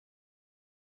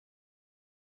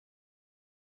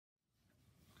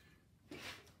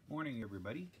Morning,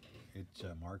 everybody. It's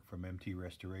Mark from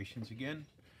MT.TrainRestorations again.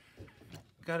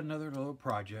 Got another little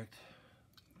project.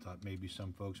 Thought maybe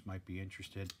some folks might be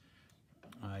interested.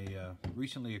 I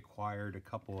recently acquired a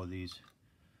couple of these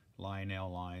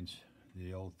Lionel lines,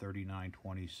 the old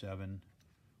 3927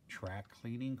 track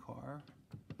cleaning car.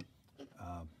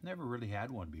 Never really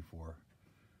had one before,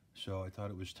 so I thought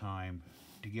it was time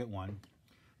to get one.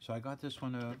 So I got this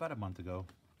one about a month ago.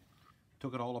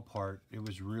 Took it all apart. It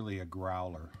was really a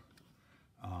growler.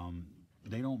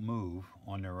 They don't move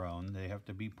on their own. They have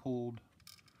to be pulled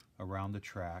around the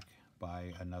track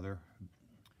by another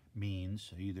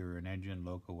means, either an engine,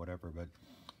 loco, whatever. But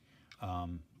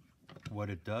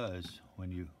what it does,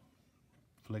 when you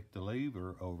flick the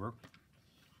lever over,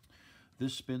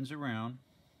 this spins around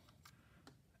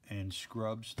and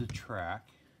scrubs the track.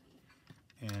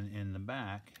 And in the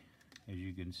back, as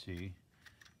you can see,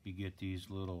 you get these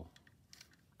little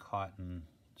cotton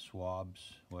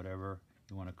swabs, whatever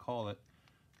you want to call it,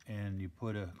 and you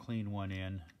put a clean one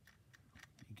in.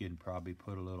 You can probably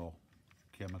put a little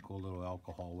chemical, a little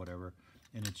alcohol, whatever,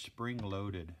 and it's spring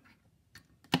loaded,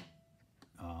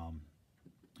 and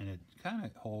it kind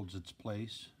of holds its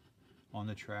place on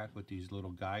the track with these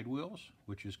little guide wheels,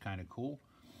 which is kind of cool.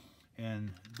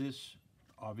 And this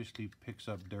obviously picks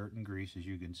up dirt and grease, as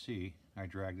you can see. I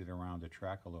dragged it around the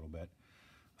track a little bit.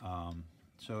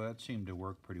 So that seemed to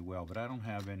work pretty well, but I don't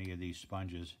have any of these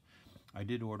sponges. I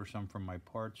did order some from my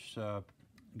parts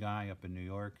guy up in New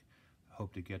York.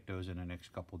 Hope to get those in the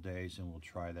next couple days, and we'll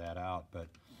try that out. But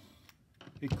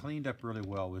it cleaned up really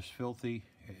well. It was filthy.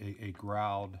 It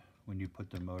growled when you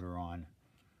put the motor on.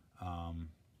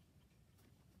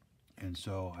 And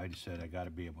so I just said, I got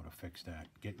to be able to fix that,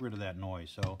 get rid of that noise.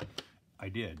 So I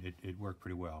did. It worked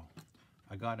pretty well.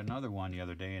 I got another one the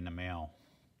other day in the mail.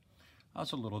 I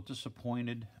was a little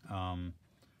disappointed.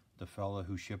 The fella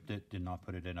who shipped it did not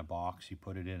put it in a box. He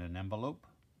put it in an envelope,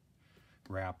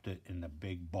 wrapped it in a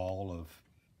big ball of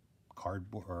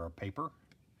cardboard or paper,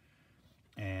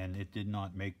 and it did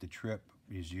not make the trip.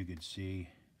 As you can see,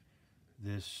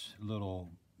 this little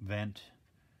vent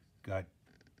got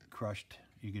crushed.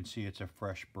 You can see it's a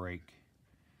fresh break.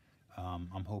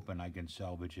 I'm hoping I can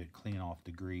salvage it, clean off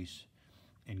the grease,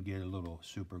 and get a little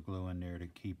super glue in there to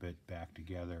keep it back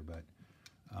together. But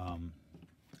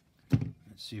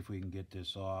let's see if we can get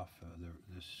this off.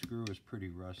 The screw is pretty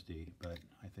rusty, but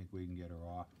I think we can get her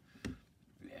off.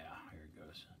 Yeah, here it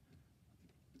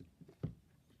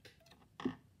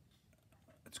goes.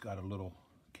 It's got a little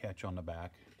catch on the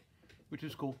back, which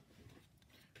is cool.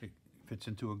 It fits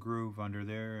into a groove under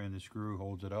there, and the screw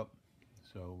holds it up,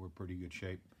 so we're pretty good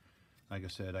shape. Like I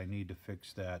said, I need to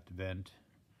fix that vent,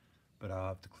 but I'll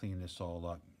have to clean this all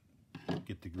up,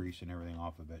 get the grease and everything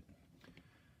off of it.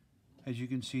 As you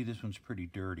can see, this one's pretty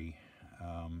dirty.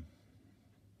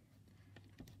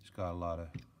 It's got a lot of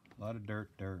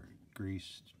dirt,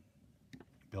 grease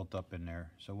built up in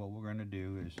there. So what we're going to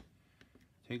do is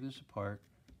take this apart.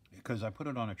 Because I put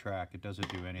it on a track, it doesn't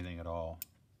do anything at all.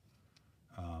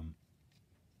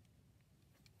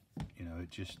 You know, it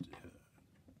just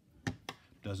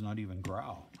does not even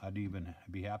growl. I'd even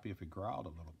be happy if it growled a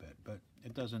little bit, but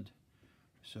it doesn't.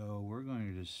 So we're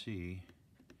going to see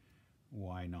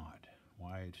why not,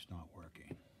 why it's not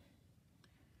working.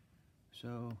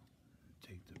 So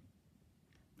take the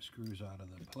screws out of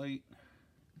the plate,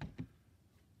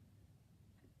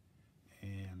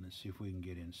 and let's see if we can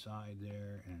get inside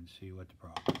there and see what the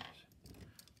problem is.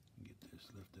 Get this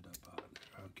lifted up out of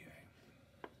there. Okay.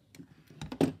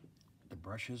 The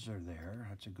brushes are there.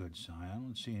 That's a good sign. I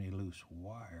don't see any loose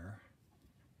wire.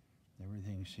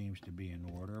 Everything seems to be in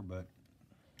order, but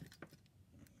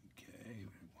okay,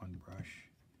 one brush.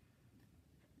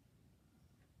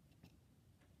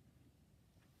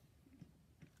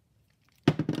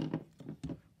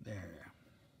 There.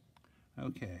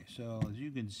 Okay, so as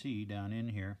you can see down in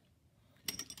here,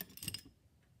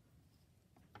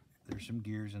 there's some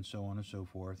gears and so on and so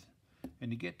forth.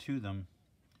 And to get to them,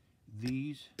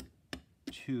 these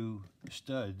two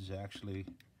studs actually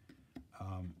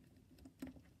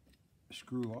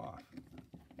screw off.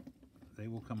 They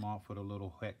will come off with a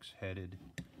little hex-headed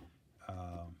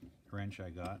wrench I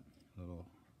got, little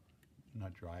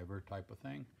nut driver type of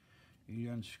thing.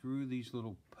 You unscrew these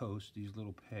little posts, these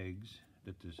little pegs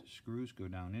that the screws go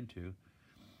down into,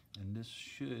 and this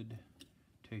should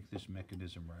take this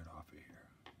mechanism right off of here.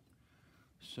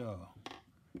 So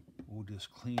we'll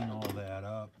just clean all that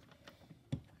up,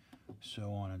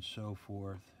 so on and so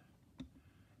forth,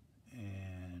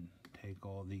 and take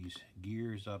all these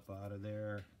gears up out of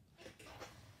there,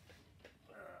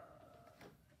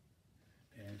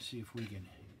 and see if we can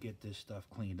get this stuff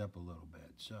cleaned up a little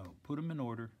bit. So put them in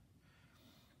order.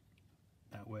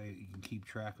 That way you can keep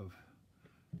track of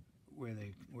where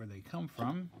they come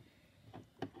from.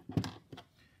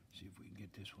 See if we can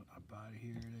get this one up out of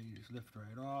here. They just lift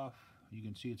right off. You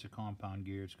can see it's a compound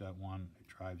gear. It's got one that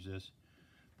drives this.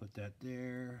 Put that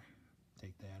there.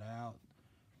 Take that out.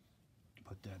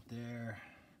 Put that there.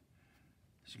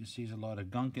 As you can see, there's a lot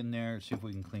of gunk in there. Let's see if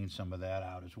we can clean some of that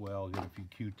out as well. Get a few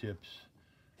Q-tips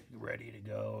ready to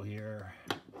go here.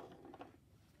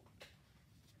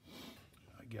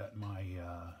 I got my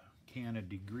can of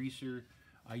degreaser.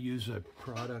 I use a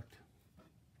product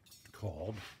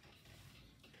called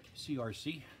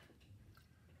CRC.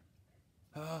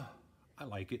 I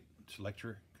like it. It's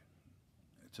electric.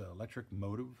 It's an electric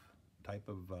motive type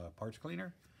of parts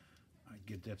cleaner. I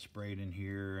get that sprayed in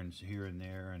here and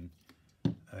there, and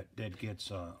that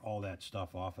gets all that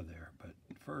stuff off of there. But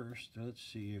first, let's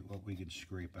see what we can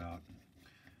scrape out.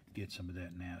 Get some of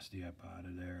that nasty up out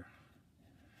of there.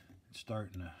 It's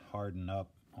starting to harden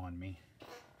up on me.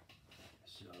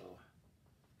 So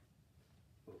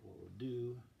what we'll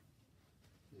do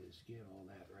is get all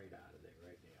that right out of there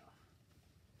right now.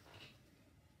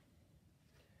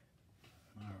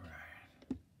 All right.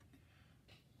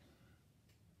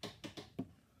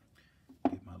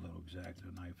 Get my little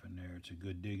X-Acto knife in there. It's a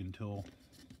good digging tool.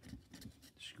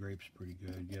 Scrapes pretty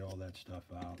good. Get all that stuff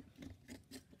out.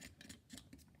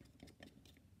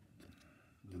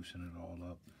 Loosen it all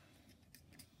up.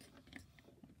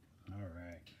 All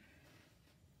right.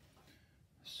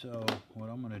 So what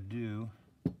I'm going to do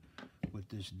with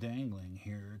this dangling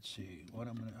here, let's see. I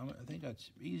think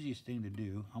that's the easiest thing to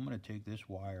do. I'm going to take this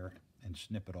wire and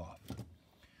snip it off.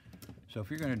 So if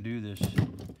you're going to do this,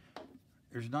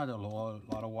 there's not a lot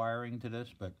of wiring to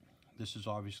this, but this is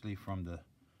obviously from the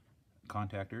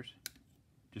contactors.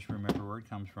 Just remember where it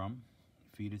comes from.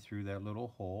 Feed it through that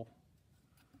little hole,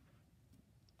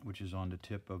 which is on the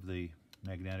tip of the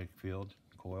magnetic field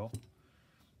coil,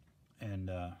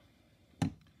 and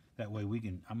that way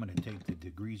I'm going to take the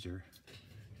degreaser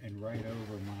and right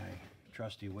over my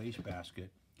trusty wastebasket.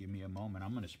 Give me a moment.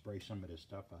 I'm going to spray some of this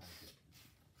stuff out of it.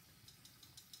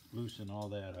 Loosen all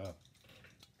that up,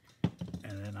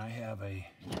 and then I have a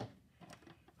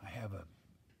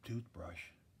toothbrush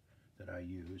that I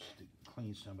use to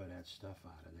clean some of that stuff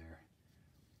out of there.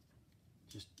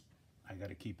 I got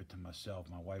to keep it to myself.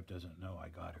 My wife doesn't know I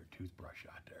got her toothbrush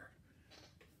out there.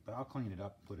 But I'll clean it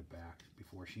up and put it back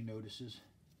before she notices.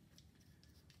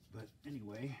 But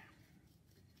anyway,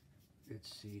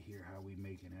 let's see here how we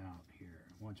make it out here.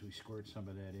 Once we squirt some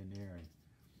of that in there and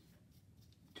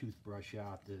toothbrush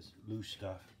out this loose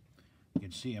stuff, you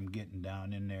can see I'm getting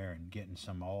down in there and getting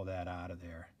all that out of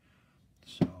there.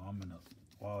 So I'm going to,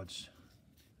 while it's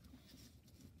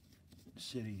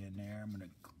sitting in there, I'm going to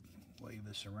wave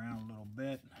this around a little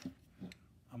bit.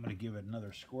 I'm going to give it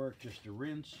another squirt just to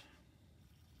rinse.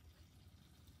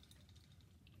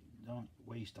 Don't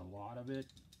waste a lot of it,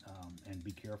 and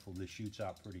be careful, this shoots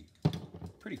out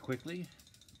pretty quickly.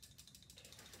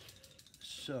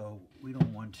 So we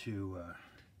don't want to,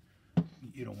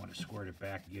 you don't want to squirt it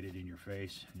back and get it in your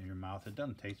face and in your mouth. It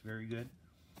doesn't taste very good,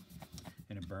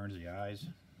 and it burns the eyes.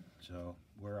 So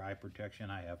wear eye protection.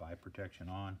 I have eye protection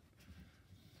on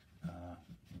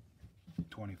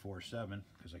 24/7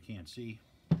 because I can't see.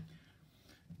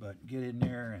 But get in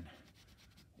there and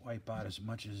wipe out as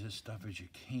much of this stuff as you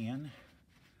can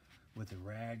with a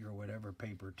rag or whatever,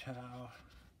 paper towel.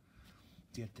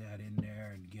 Get that in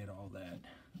there and get all that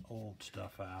old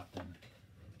stuff out and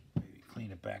maybe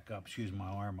clean it back up. Excuse my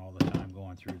arm all the time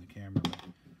going through the camera.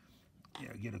 But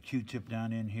yeah, get a Q-tip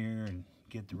down in here and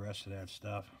get the rest of that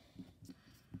stuff.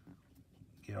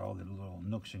 Get all the little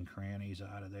nooks and crannies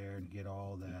out of there and get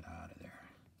all that out of there.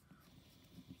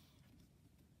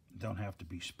 Don't have to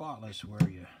be spotless where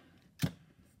you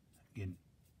can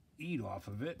eat off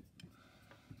of it,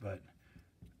 but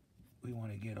we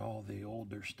want to get all the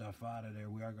older stuff out of there.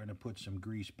 We are going to put some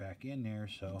grease back in there,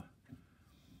 so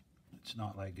it's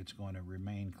not like it's going to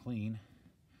remain clean.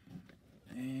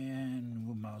 And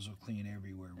we might as well clean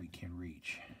everywhere we can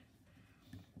reach.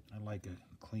 I like a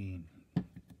clean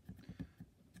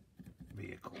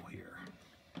vehicle here.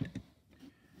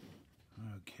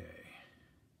 Okay.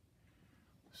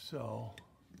 So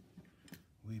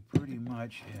we pretty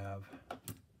much have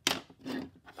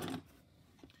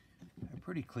a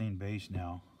pretty clean base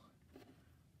now.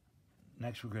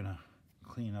 Next, we're going to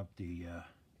clean up the,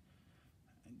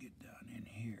 and get down in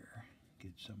here,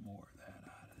 get some more of that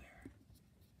out of there.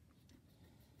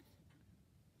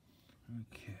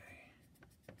 Okay.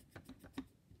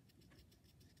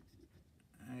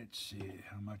 Let's see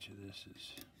how much of this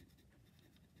is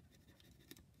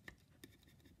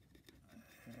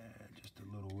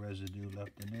little residue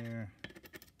left in there.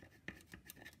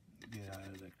 Get out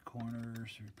of the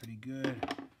corners, they're pretty good.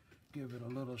 Give it a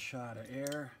little shot of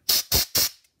air.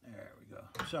 There we go.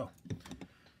 So,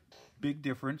 big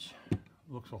difference.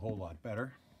 Looks a whole lot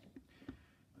better.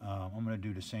 I'm going to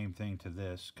do the same thing to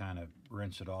this, kind of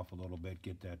rinse it off a little bit,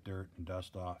 get that dirt and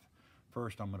dust off.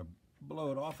 First, I'm going to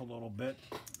blow it off a little bit.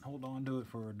 Hold on to it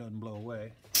so it doesn't blow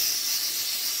away.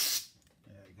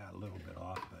 Yeah, it got a little bit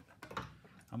off, but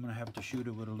I'm going to have to shoot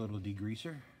it with a little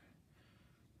degreaser.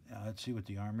 Let's see what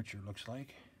the armature looks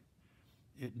like.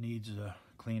 It needs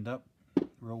cleaned up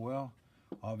real well.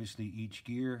 Obviously, each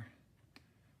gear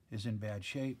is in bad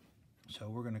shape, so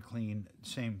we're going to clean.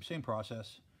 Same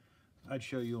process. I'd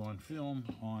show you on film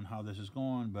on how this is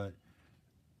going, but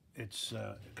it's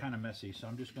kind of messy, so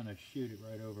I'm just going to shoot it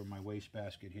right over my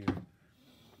wastebasket here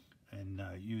and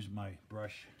use my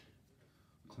brush,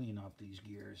 clean off these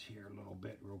gears here a little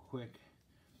bit real quick.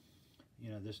 You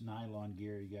know, this nylon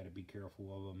gear, you got to be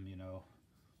careful of them, you know.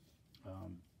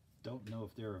 Don't know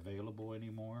if they're available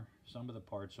anymore. Some of the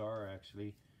parts are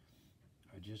actually.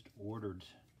 I just ordered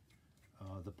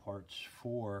the parts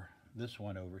for this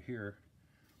one over here.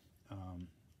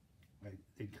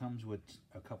 It comes with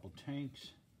a couple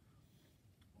tanks.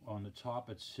 On the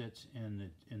top, it sits in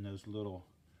those little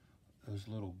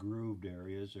grooved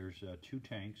areas. There's 2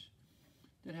 tanks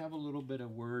that have a little bit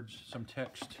of words, some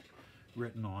text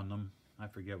written on them. I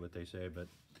forget what they say, but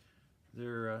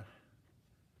they're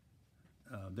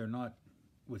not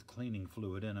with cleaning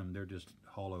fluid in them. They're just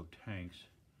hollow tanks.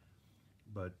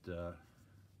 But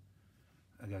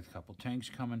I got a couple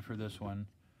tanks coming for this one,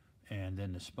 and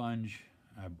then the sponge.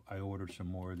 I ordered some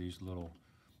more of these little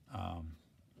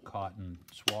cotton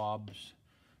swabs,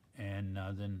 and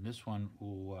then this one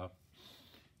will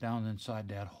down inside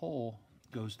that hole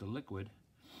goes the liquid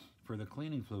for the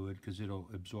cleaning fluid, because it'll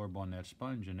absorb on that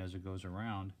sponge, and as it goes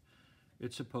around,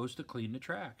 it's supposed to clean the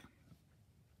track.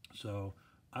 So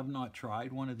I've not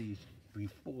tried one of these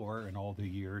before in all the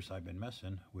years I've been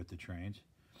messing with the trains,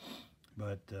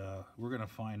 but we're going to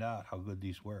find out how good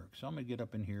these work. So I'm going to get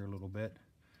up in here a little bit,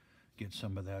 get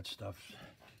some of that stuff,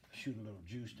 shoot a little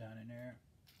juice down in there,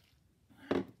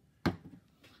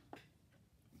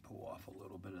 pull off a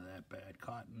little bit of that bad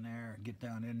cotton there, get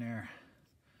down in there,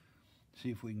 see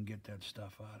if we can get that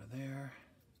stuff out of there.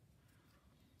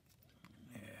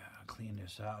 Yeah, clean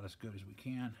this out as good as we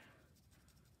can.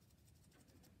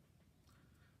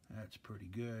 That's pretty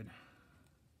good.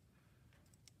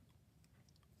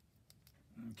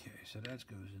 Okay, so that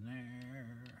goes in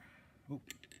there. Oop,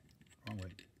 wrong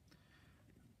way.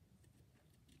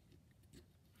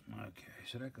 Okay,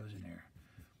 so that goes in there.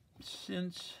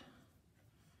 Since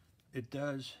it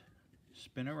does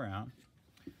spin around,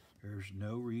 there's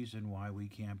no reason why we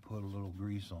can't put a little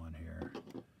grease on here.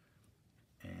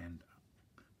 And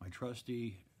my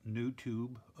trusty new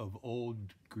tube of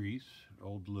old grease,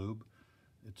 old lube.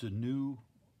 It's a new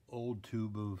old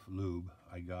tube of lube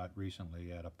I got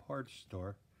recently at a parts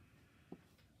store.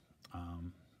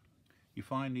 You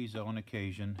find these on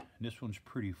occasion. This one's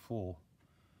pretty full,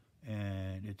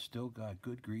 and it's still got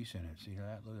good grease in it. See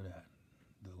that? Look at that.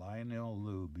 The Lionel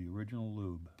lube, the original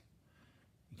lube.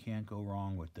 You can't go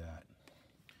wrong with that.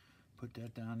 Put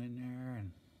that down in there,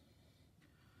 and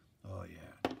oh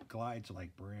yeah, glides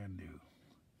like brand new.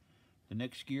 The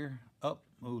next gear up.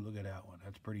 Oh, look at that one.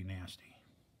 That's pretty nasty.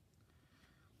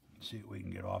 Let's see what we can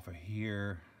get off of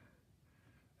here.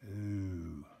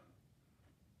 Ooh.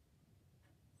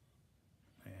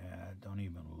 Yeah, it don't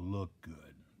even look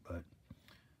good, but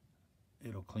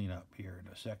it'll clean up here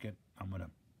in a second. I'm gonna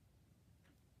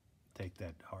take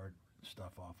that hard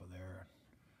stuff off of there.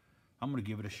 I'm gonna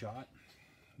give it a shot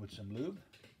with some lube,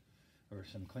 or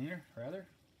some cleaner rather.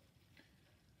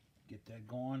 Get that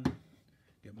going,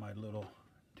 get my little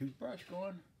toothbrush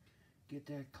going, get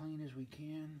that clean as we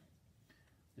can.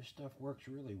 This stuff works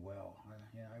really well.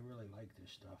 Yeah, I really like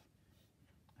this stuff.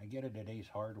 I get it at Ace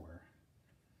Hardware.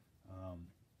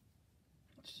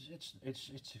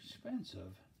 It's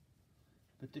expensive,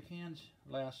 but the cans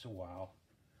last a while.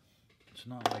 It's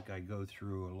not like I go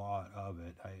through a lot of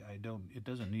it. It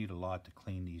doesn't need a lot to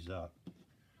clean these up.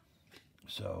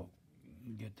 So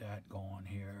get that going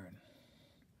here and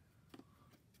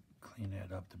clean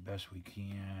that up the best we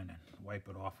can, and wipe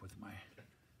it off with my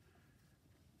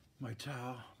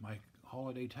towel, my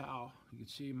holiday towel. You can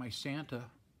see my Santa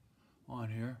on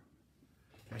here.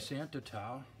 My Santa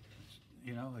towel.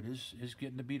 You know, it is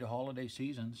getting to be the holiday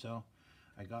season, so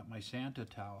I got my Santa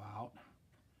towel out,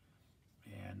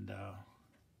 and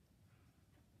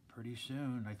pretty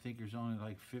soon, I think there's only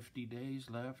like 50 days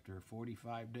left or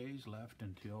 45 days left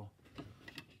until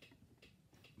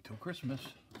Christmas.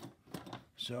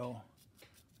 So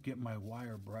get my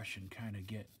wire brush and kind of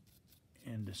get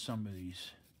into some of these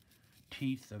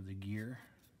teeth of the gear.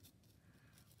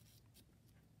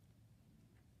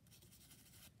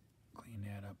 Clean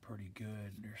that up pretty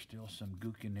good. There's still some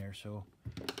gook in there, so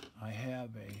I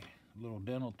have a little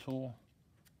dental tool.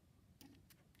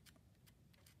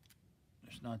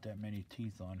 There's not that many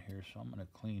teeth on here, so I'm going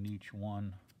to clean each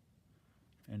one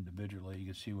individually. You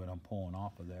can see what I'm pulling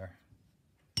off of there.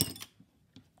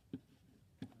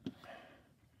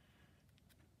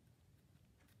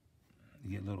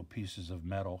 You get little pieces of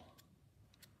metal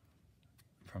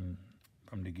from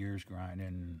the gears grinding,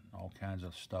 and all kinds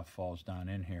of stuff falls down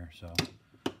in here. So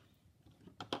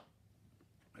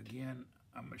again,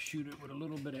 I'm going to shoot it with a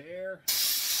little bit of air,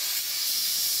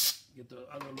 get the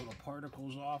other little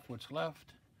particles off, what's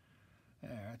left.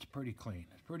 Yeah, it's pretty clean.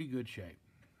 It's pretty good shape.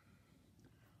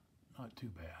 Not too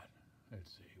bad.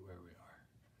 Let's see where we are.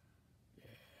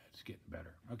 Yeah, it's getting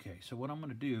better. Okay, so what I'm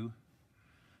going to do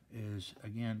is,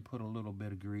 again, put a little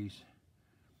bit of grease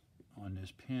on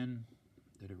this pin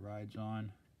that it rides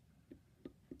on,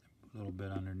 a little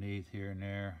bit underneath here and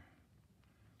there,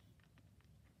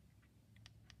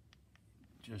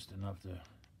 just enough to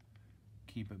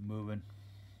keep it moving.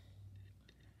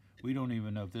 We don't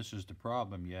even know if this is the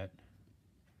problem yet.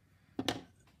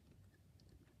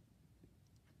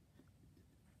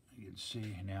 You can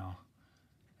see now,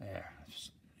 there,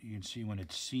 you can see when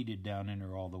it's seated down in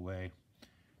there all the way.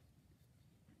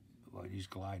 Boy, these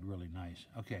glide really nice.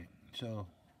 Okay, so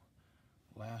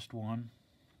last one,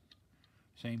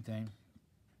 same thing.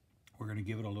 We're going to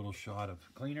give it a little shot of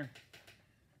cleaner.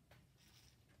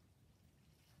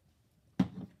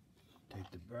 Take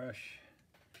the brush,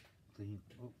 clean.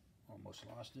 Oh, almost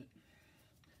lost it.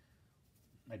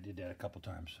 I did that a couple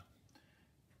times.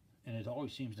 And it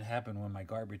always seems to happen when my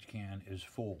garbage can is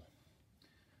full.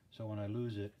 So when I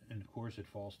lose it, and of course it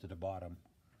falls to the bottom,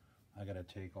 I got to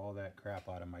take all that crap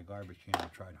out of my garbage can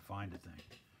and try to find the thing.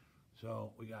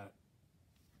 So we got it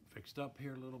fixed up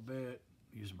here a little bit.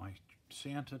 Use my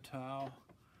Santa towel,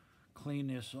 clean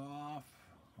this off.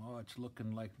 Oh, it's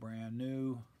looking like brand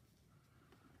new.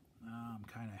 I'm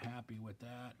kind of happy with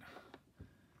that.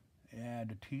 Yeah,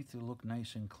 the teeth look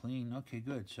nice and clean. Okay,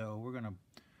 good. So we're gonna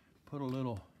put a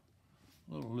little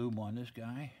lube on this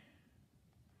guy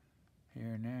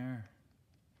here and there.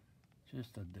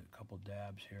 Just a couple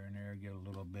dabs here and there. Get a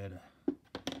little bit of,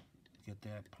 get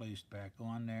that placed back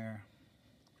on there.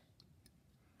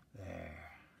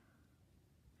 There.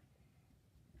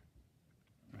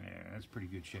 Yeah, that's pretty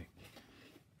good shape.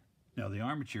 Now the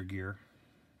armature gear,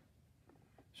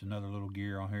 it's another little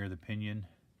gear on here, the pinion.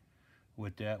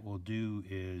 What that will do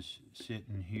is sit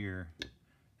in here,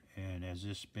 and as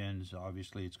this spins,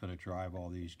 obviously it's going to drive all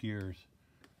these gears.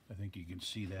 I think you can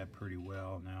see that pretty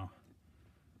well now.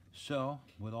 So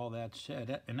with all that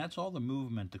said, and that's all the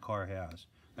movement the car has.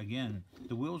 Again,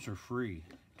 the wheels are free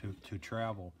to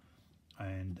travel,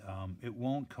 and it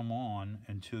won't come on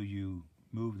until you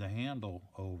move the handle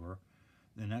over.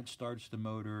 Then that starts the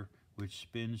motor, which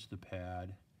spins the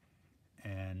pad,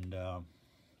 and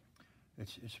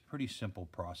it's a pretty simple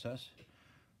process.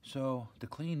 So to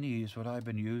clean these, what I've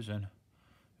been using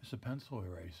is a pencil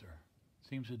eraser.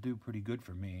 Seems to do pretty good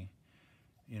for me.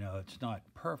 You know, it's not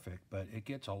perfect, but it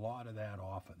gets a lot of that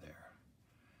off of there.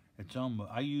 It's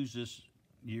I use this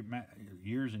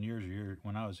years and years.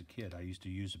 When I was a kid, I used to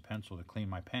use a pencil to clean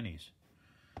my pennies.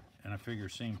 And I figure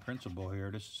same principle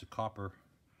here. This is a copper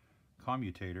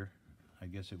commutator. I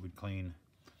guess it would clean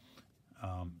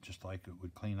just like it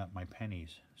would clean up my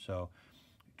pennies. So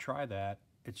try that.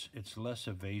 It's less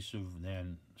evasive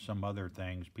than some other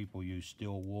things. People use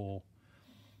steel wool.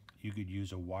 You could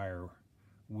use a wire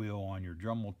wheel on your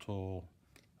Dremel tool.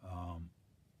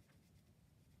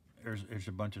 There's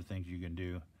a bunch of things you can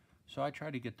do. So I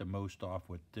try to get the most off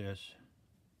with this.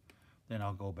 Then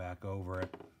I'll go back over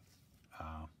it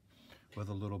with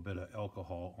a little bit of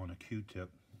alcohol on a Q-tip.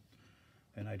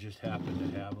 And I just happen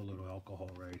to have a little alcohol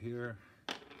right here.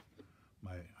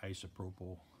 My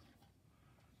isopropyl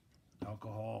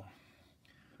alcohol.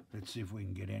 Let's see if we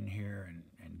can get in here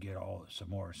and get some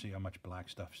more. See how much black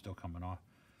stuff's still coming off.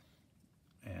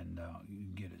 And you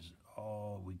can get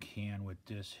all we can with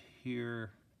this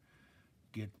here.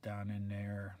 Get down in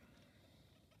there.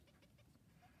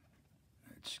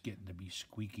 It's getting to be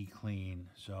squeaky clean.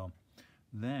 So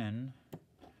then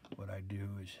what I do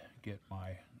is get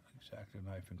my X-Acto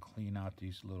knife and clean out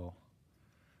these little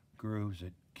grooves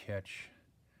that catch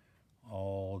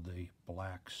all the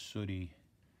black sooty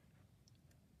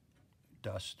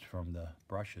dust from the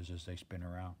brushes as they spin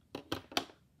around.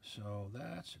 So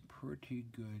that's pretty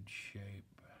good shape.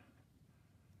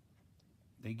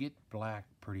 they get black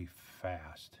pretty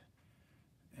fast.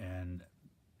 And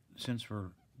since we're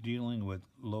dealing with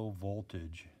low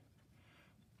voltage,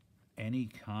 any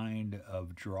kind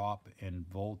of drop in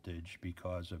voltage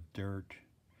because of dirt,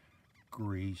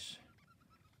 grease,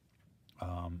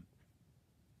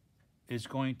 is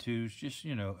going to just,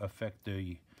 affect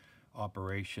the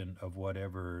operation of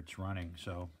whatever it's running.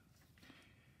 So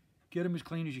get them as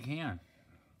clean as you can.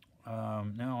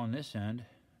 Now on this end,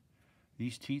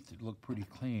 these teeth look pretty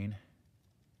clean.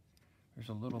 There's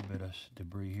a little bit of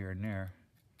debris here and there,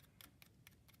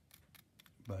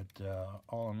 but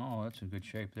all in all, it's in good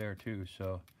shape there too.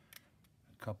 So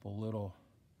a couple little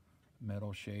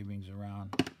metal shavings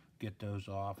around, get those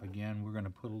off. Again, we're going to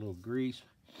put a little grease.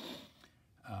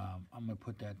 I'm going to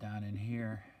put that down in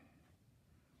here.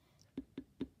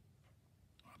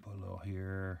 I'll put a little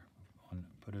here,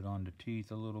 put it on the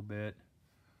teeth a little bit.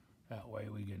 That way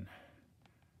we can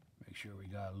make sure we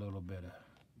got a little bit of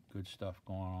good stuff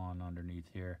going on underneath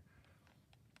here.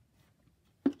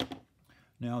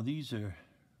 Now these are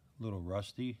a little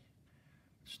rusty.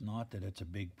 It's not that it's a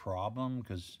big problem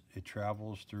because it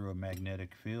travels through a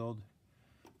magnetic field.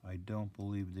 I don't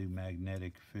believe the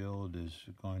magnetic field is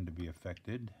going to be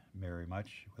affected very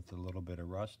much with a little bit of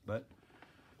rust, but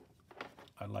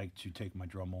I like to take my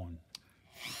Dremel and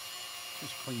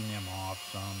just clean them off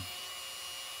some.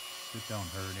 It don't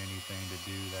hurt anything to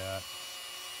do that.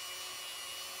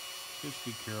 Just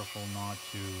be careful not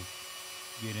to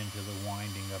get into the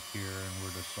winding up here and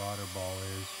where the solder ball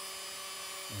is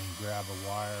and grab a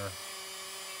wire.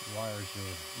 The wires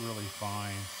are really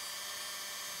fine.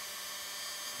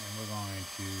 And we're going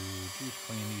to just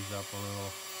clean these up a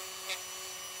little.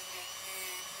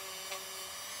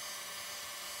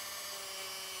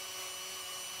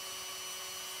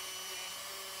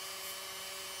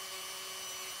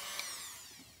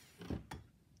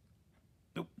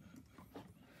 Nope.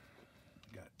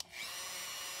 Got it.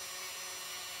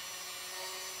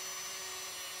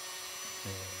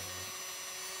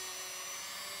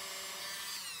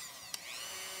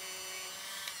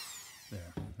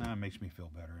 There. Now it makes me feel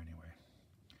better anyway.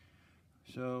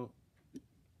 So,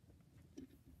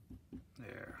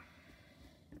 there.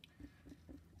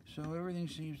 So everything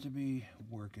seems to be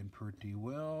working pretty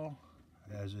well,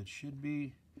 as it should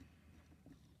be.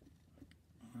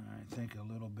 I think a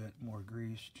little bit more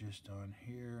grease just on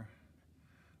here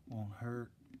won't hurt.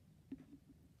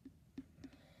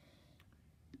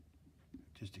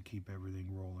 Just to keep everything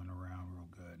rolling around real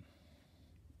good.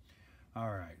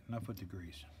 Alright, enough with the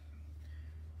grease.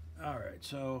 Alright,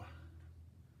 so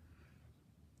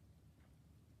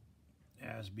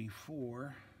as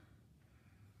before,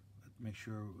 let's make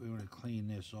sure we want to clean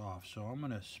this off. So I'm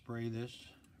going to spray this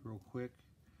real quick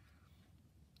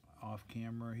off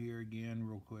camera here again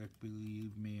real quick.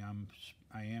 Believe me,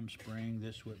 I am spraying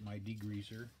this with my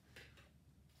degreaser.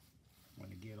 I'm going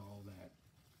to get all that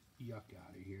yuck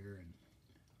out of here and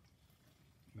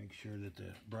make sure that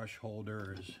the brush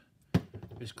holder is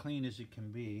as clean as it can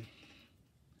be.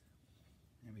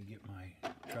 Let me get my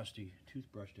trusty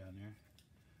toothbrush down there.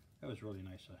 That was really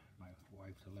nice of my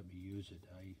wife to let me use it.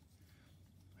 I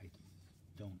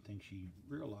don't think she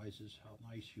realizes how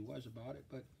nice she was about it,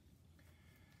 but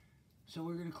so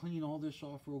we're going to clean all this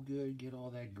off real good, get all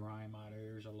that grime out of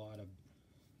here. There's a lot of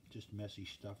just messy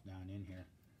stuff down in here.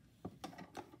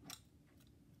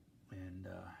 And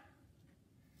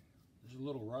there's a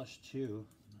little rust too.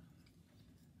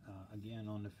 Again,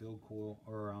 on the field coil,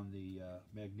 or on the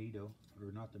magneto,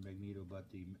 or not the magneto, but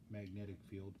the magnetic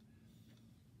field.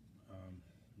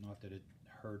 Not that it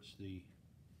hurts the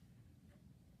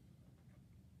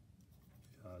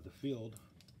field.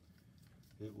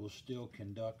 It will still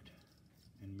conduct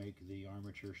and make the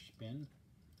armature spin.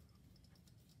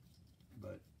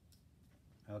 But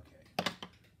okay,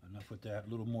 enough with that. A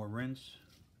little more rinse.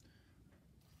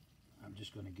 I'm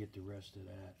just going to get the rest of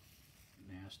that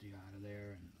nasty out of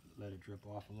there and let it drip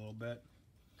off a little bit.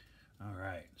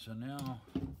 Alright, so now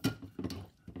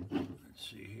let's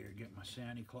see here, get my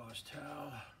Santa Claus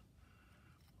towel,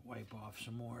 wipe off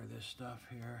some more of this stuff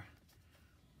here,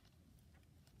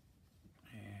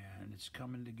 and it's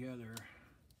coming together.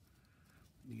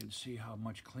 You can see how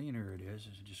much cleaner it is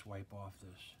as I just wipe off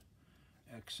this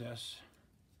excess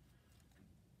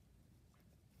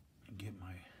and get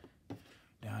my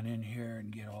down in here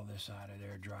and get all this out of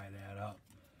there, dry that up.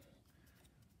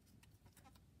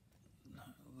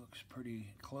 Looks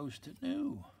pretty close to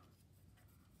new.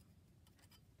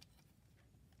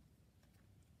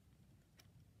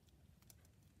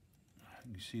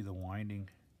 You can see the winding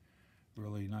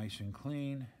really nice and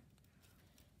clean.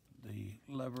 The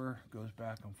lever goes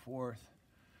back and forth.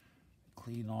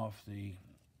 Clean off the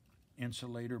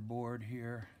insulator board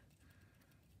here.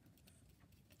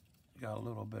 Got a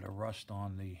little bit of rust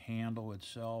on the handle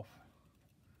itself.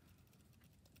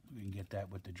 We can get that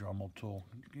with the Dremel tool.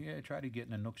 Yeah, try to get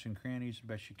in the nooks and crannies the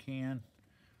best you can.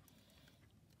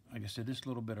 Like I said, this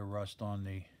little bit of rust on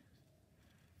the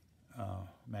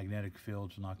magnetic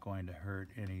field's not going to hurt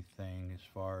anything as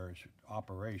far as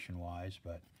operation-wise,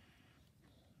 but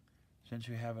since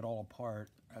you have it all apart,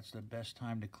 that's the best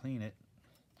time to clean it.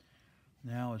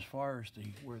 Now, as far as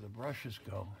where the brushes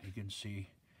go, you can see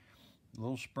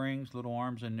little springs, little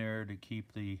arms in there to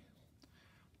keep the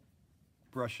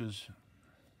brushes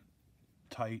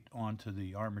tight onto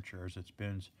the armature as it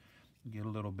spins. Get a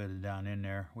little bit of down in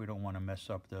there. We don't want to mess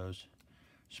up those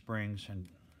springs and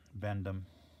bend them,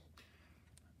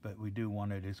 but we do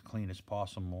want it as clean as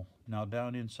possible. Now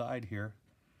down inside here,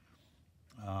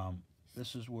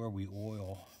 this is where we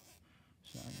oil.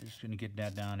 So I'm just going to get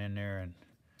that down in there, and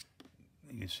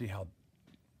you can see how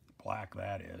black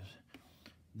that is.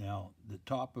 Now the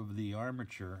top of the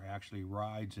armature actually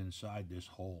rides inside this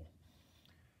hole,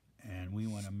 and we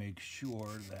want to make sure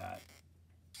that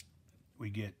we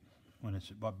get, when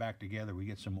it's back together, we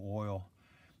get some oil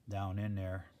down in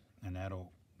there, and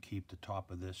that'll keep the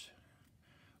top of this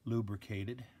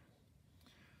lubricated.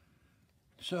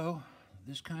 So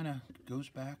this kind of goes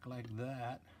back like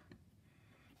that.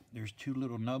 There's two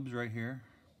little nubs right here,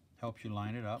 helps you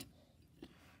line it up.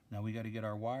 Now we got to get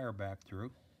our wire back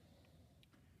through.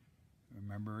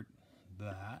 Remember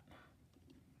that.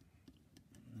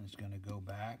 It's going to go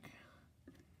back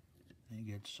and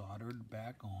get soldered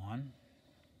back on.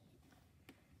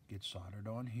 Get soldered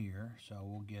on here, so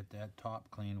we'll get that top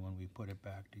clean when we put it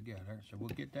back together. So we'll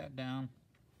get that down.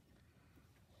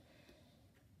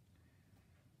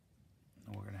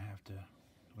 And we're going to have to,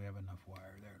 we have enough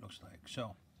wire there, it looks like.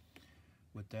 So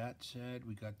with that said,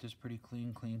 we got this pretty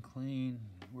clean.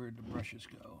 Where'd the brushes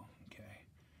go? Okay.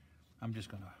 I'm just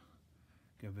going to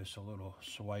give this a little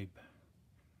swipe.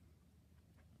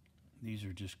 These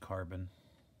are just carbon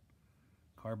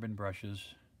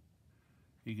brushes.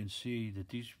 You can see that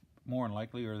these more than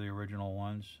likely are the original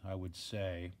ones, I would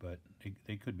say, but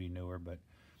they could be newer, but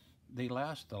they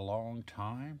last a long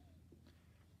time.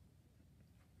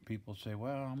 People say,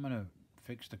 well, I'm going to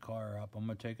fix the car up, I'm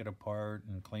going to take it apart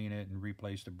and clean it and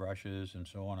replace the brushes and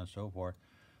so on and so forth.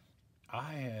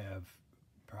 I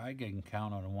probably can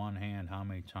count on one hand how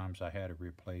many times I had to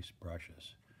replace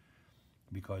brushes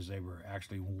because they were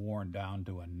actually worn down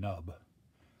to a nub.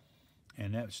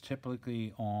 And that's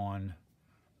typically on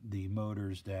the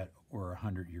motors that were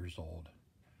 100 years old.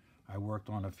 I worked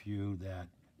on a few that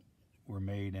were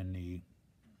made in the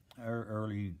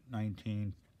early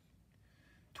 1920s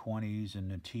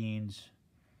and the teens,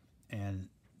 and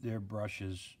their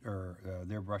brushes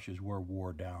were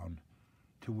wore down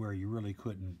to where you really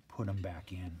couldn't put them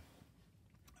back in.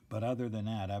 But other than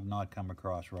that, I've not come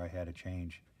across where I had to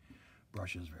change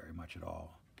brushes very much at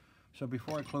all. So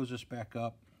before I close this back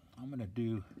up, I'm going to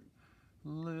do a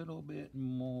little bit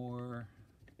more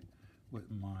with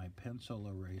my pencil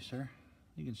eraser.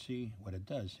 You can see what it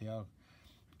does. See how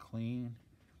clean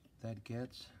that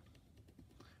gets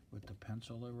with the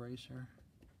pencil eraser?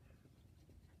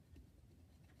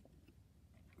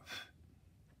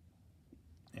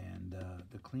 And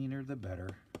the cleaner the better.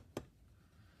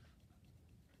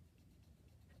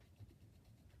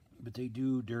 But they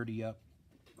do dirty up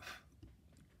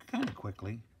kind of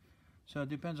quickly. So it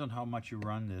depends on how much you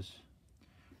run this.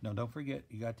 Now don't forget,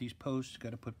 you got these posts got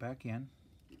to put back in.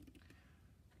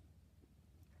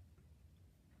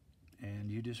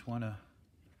 And you just want to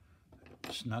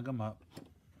snug them up.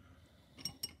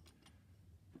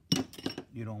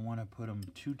 You don't want to put them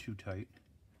too tight.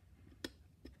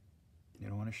 You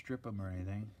don't want to strip them or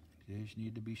anything. They just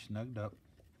need to be snugged up.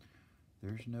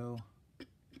 There's no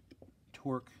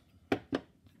torque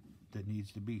that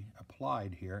needs to be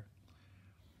applied here.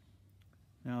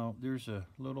 Now there's a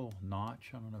little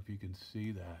notch, I don't know if you can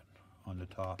see that on the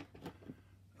top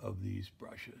of these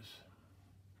brushes,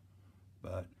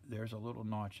 but there's a little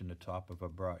notch in the top of a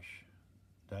brush.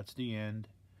 That's the end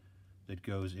that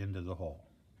goes into the hole.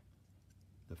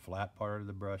 The flat part of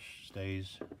the brush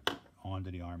stays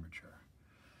onto the armature.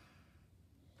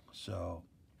 So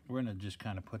we're going to just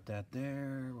kind of put that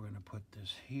there. We're going to put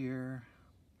this here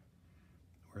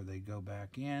where they go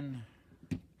back in.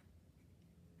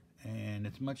 And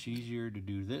it's much easier to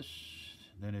do this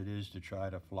than it is to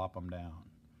try to flop them down.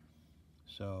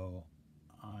 So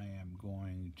I am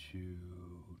going to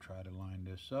try to line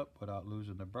this up without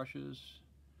losing the brushes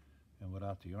and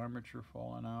without the armature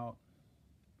falling out.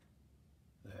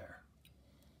 There.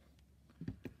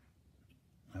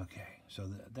 Okay, so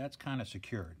that's kind of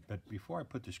secured. But before I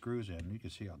put the screws in, you can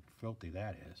see how filthy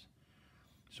that is.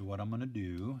 So what I'm going to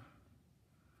do,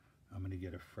 I'm going to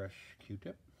get a fresh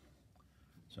Q-tip,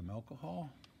 some alcohol,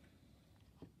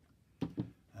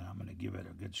 and I'm going to give it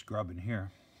a good scrub in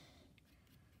here.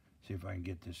 See if I can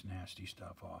get this nasty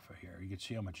stuff off of here. You can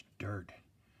see how much dirt.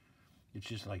 It's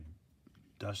just like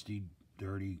dusty,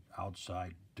 dirty,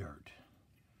 outside dirt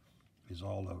is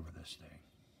all over this thing.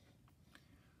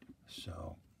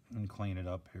 So, and clean it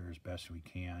up here as best we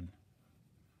can.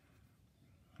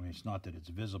 I mean, it's not that it's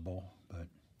visible, but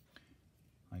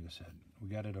like I said, we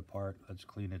got it apart. Let's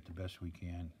clean it the best we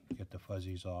can. Get the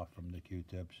fuzzies off from the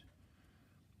Q-tips.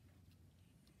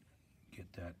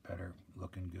 Get that better,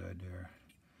 looking good there.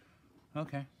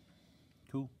 Okay,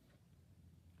 cool.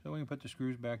 So we can put the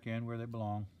screws back in where they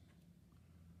belong.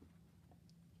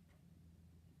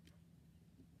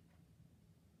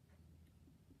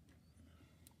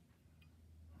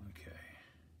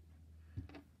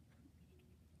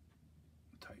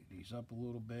 Tighten these up a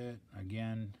little bit.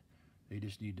 Again, they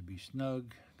just need to be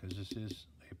snug because this is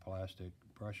a plastic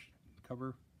brush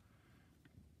cover.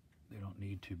 They don't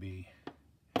need to be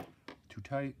too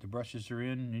tight. The brushes are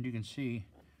in, and you can see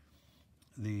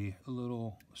the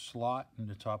little slot in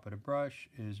the top of the brush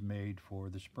is made for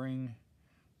the spring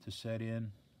to set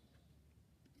in,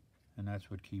 and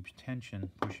that's what keeps tension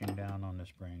pushing down on the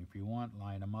spring. If you want,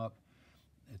 line them up.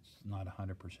 It's not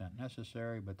 100%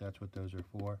 necessary, but that's what those are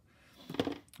for.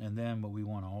 And then what we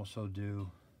want to also do,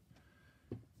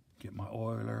 get my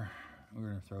oiler. We're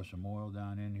going to throw some oil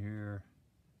down in here,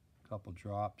 a couple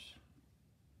drops.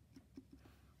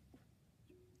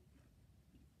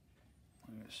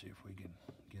 Let's see if we can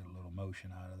get a little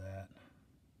motion out of that.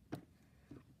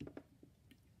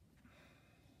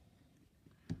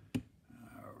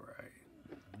 All right,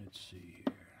 let's see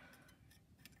here.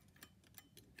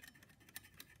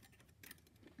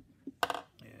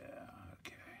 Yeah,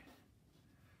 okay.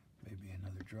 Maybe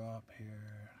another drop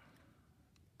here.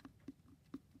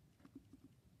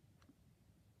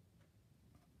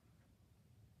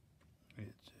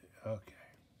 Okay.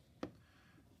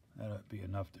 That'll be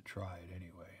enough to try it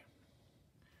anyway.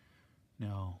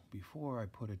 Now, before I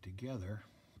put it together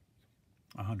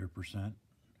 100%,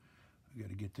 I got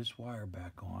to get this wire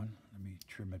back on. Let me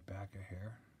trim it back a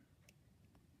hair.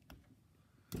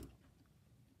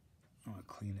 I'm going to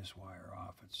clean this wire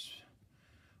off. It's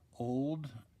old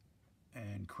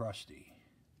and crusty.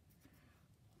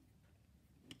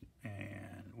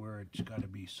 And where it's got to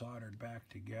be soldered back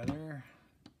together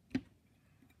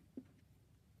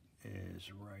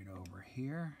is right over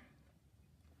here.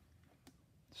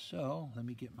 So let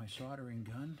me get my soldering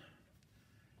gun.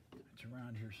 It's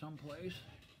around here someplace.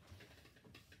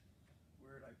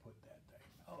 Where did I put that thing?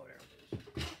 Oh, there it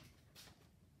is.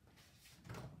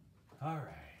 All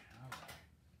right.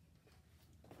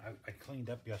 I cleaned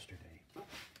up yesterday,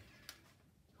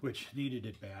 which needed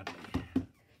it badly.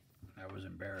 I was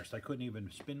embarrassed. I couldn't even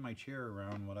spin my chair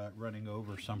around without running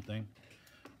over something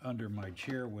under my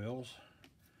chair wheels.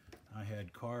 I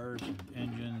had cars and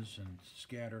engines and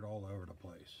scattered all over the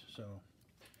place. So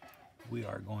we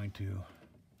are going to,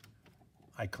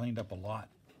 I cleaned up a lot.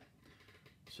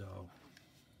 So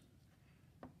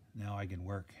now I can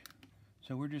work.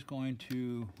 So we're just going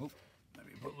to, let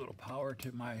me put a little power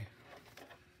to my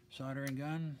soldering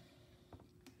gun.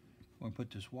 I'm going to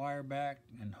put this wire back,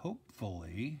 and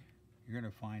hopefully you're going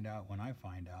to find out when I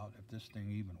find out if this thing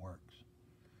even works.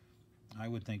 I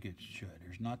would think it should.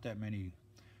 There's not that many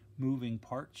moving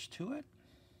parts to it,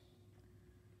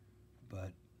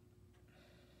 but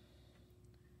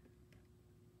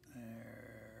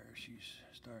there, she's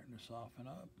starting to soften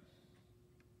up.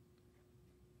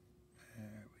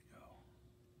 There we go.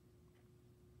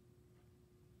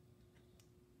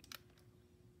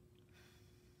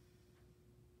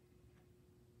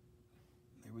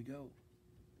 There we go.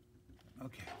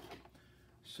 Okay,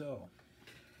 so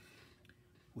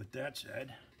with that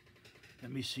said,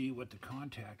 let me see what the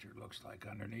contactor looks like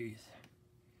underneath.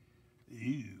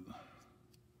 Ew.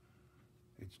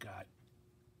 It's got,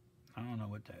 I don't know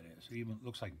what that is. It even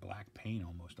looks like black paint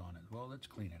almost on it. Well, let's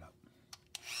clean it up.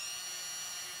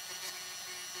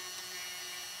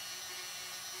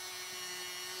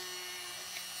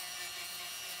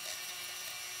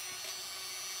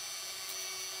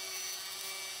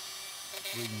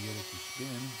 We can get it to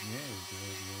spin. Yeah, it does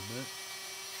a little bit.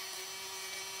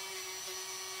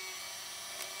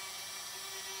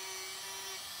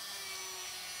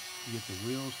 You get the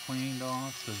wheels cleaned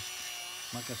off, because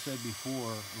like I said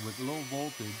before, with low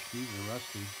voltage, these are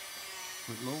rusty,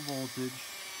 with low voltage,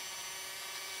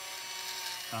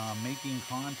 making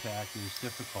contact is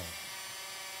difficult.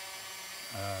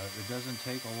 It doesn't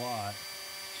take a lot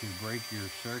to break your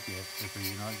circuit if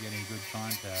you're not getting good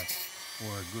contact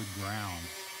or a good ground.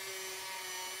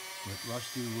 With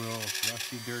rusty wheels,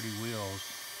 rusty dirty wheels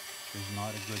is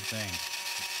not a good thing.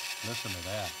 Listen to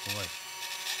that, boy.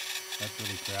 That's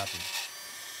really crappy.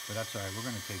 But that's all right, we're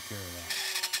going to take care of that.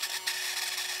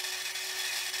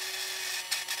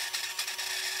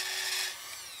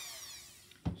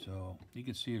 So you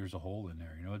can see there's a hole in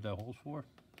there. You know what that hole's for?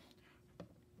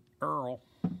 Earl.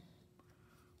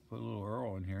 Put a little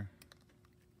Earl in here.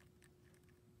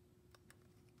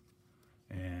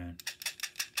 And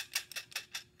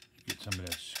get some of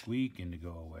that squeaking to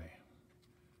go away.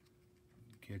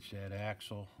 Catch that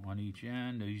axle on each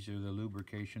end. These are the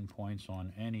lubrication points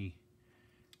on any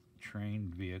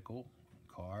trained vehicle,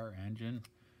 car, engine.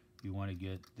 You want to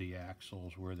get the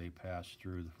axles where they pass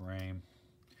through the frame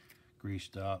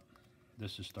greased up.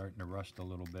 This is starting to rust a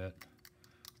little bit,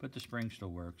 but the spring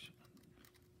still works.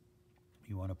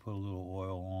 You want to put a little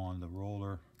oil on the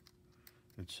roller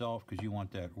itself because you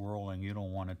want that rolling. You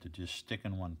don't want it to just stick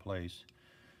in one place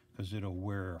because it'll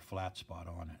wear a flat spot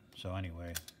on it. So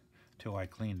anyway, till I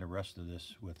clean the rest of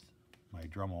this with my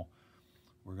Dremel,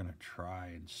 we're going to try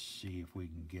and see if we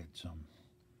can get some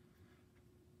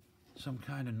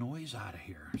kind of noise out of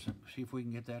here. So, see if we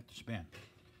can get that to spin.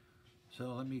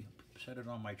 So let me set it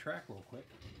on my track real quick.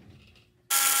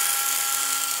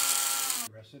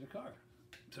 The rest of the car.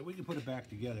 So we can put it back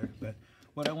together. But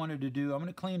what I wanted to do, I'm going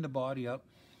to clean the body up.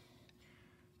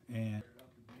 And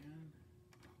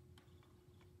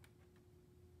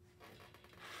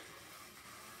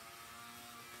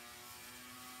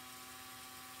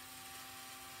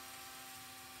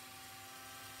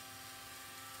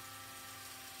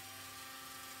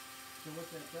so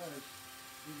what that does,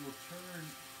 it will turn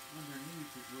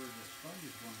underneath it where the sponge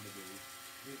is going to be.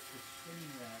 It's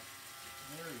spinning that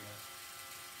area,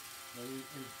 but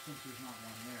since there's not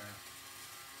one there.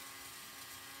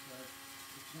 But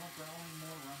it's not growling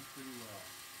more, runs pretty well.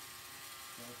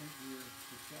 So I think we're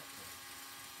successful.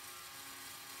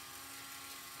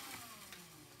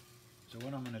 So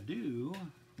what I'm going to do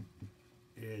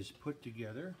is put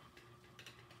together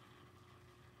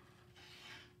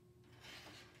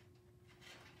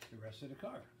the rest of the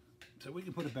car. So we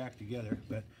can put it back together,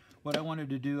 but what I wanted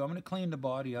to do, I'm going to clean the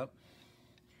body up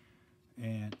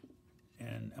and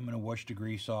I'm going to wash the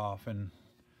grease off and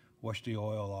wash the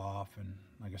oil off, and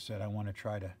like I said, I want to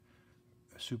try to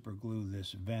super glue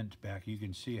this vent back. You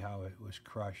can see how it was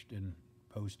crushed in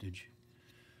postage.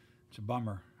 It's a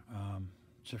bummer.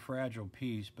 It's a fragile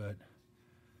piece, but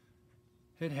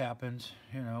it happens.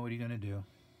 You know, what are you going to do?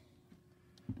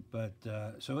 But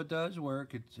so it does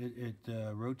work. It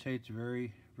rotates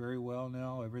very well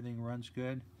now. Everything runs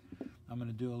good. I'm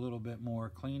going to do a little bit more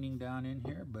cleaning down in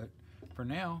here, but for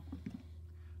now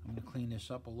I'm going to clean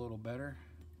this up a little better,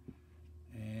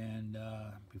 and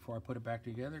before I put it back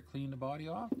together, clean the body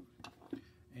off,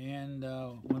 and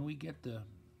when we get the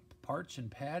parts and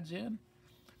pads in,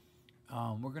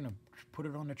 we're going to put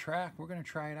it on the track. We're going to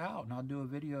try it out, and I'll do a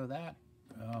video of that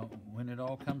when it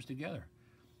all comes together.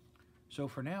 So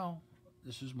for now,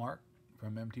 this is Mark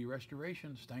from MT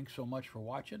Restorations. Thanks so much for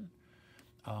watching.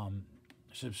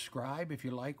 Subscribe if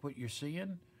you like what you're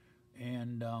seeing.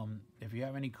 And if you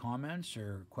have any comments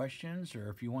or questions, or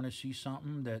if you want to see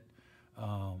something that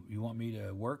you want me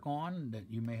to work on, that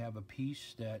you may have a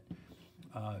piece that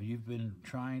you've been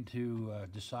trying to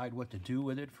decide what to do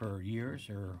with it for years,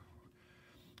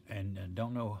 and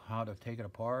don't know how to take it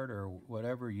apart or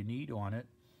whatever you need on it,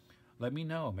 let me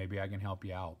know. Maybe I can help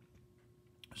you out.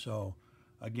 So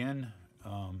again,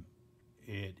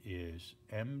 it is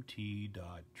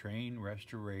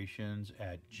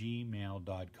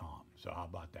MT.TrainRestorations@gmail.com. So how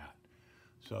about that?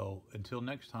 So until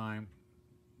next time,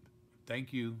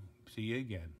 thank you. See you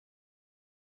again.